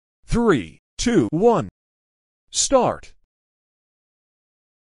3, 2, 1. Start.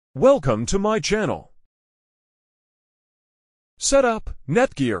 Welcome to my channel. Set up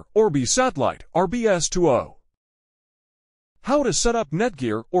NETGEAR Orbi Satellite RBS20. How to set up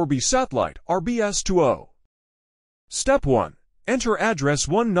NETGEAR Orbi Satellite RBS20. Step 1. Enter address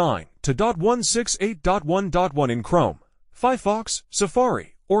 19.168.1.1 in Chrome, Firefox,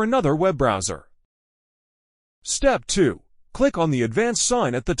 Safari, or another web browser. Step 2. Click on the advanced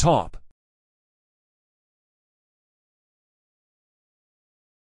sign at the top.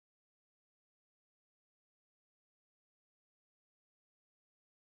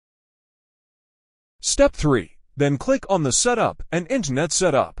 Step 3. Then click on the Setup and Internet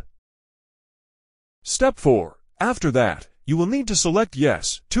Setup. Step 4. After that, you will need to select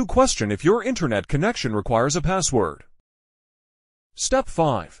Yes to question if your internet connection requires a password. Step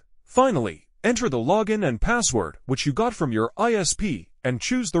 5. Finally, enter the login and password which you got from your ISP and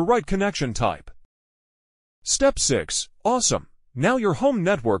choose the right connection type. Step 6. Awesome! Now your home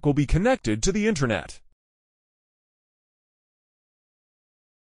network will be connected to the internet.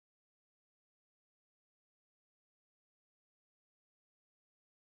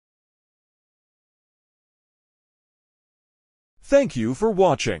 Thank you for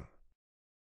watching.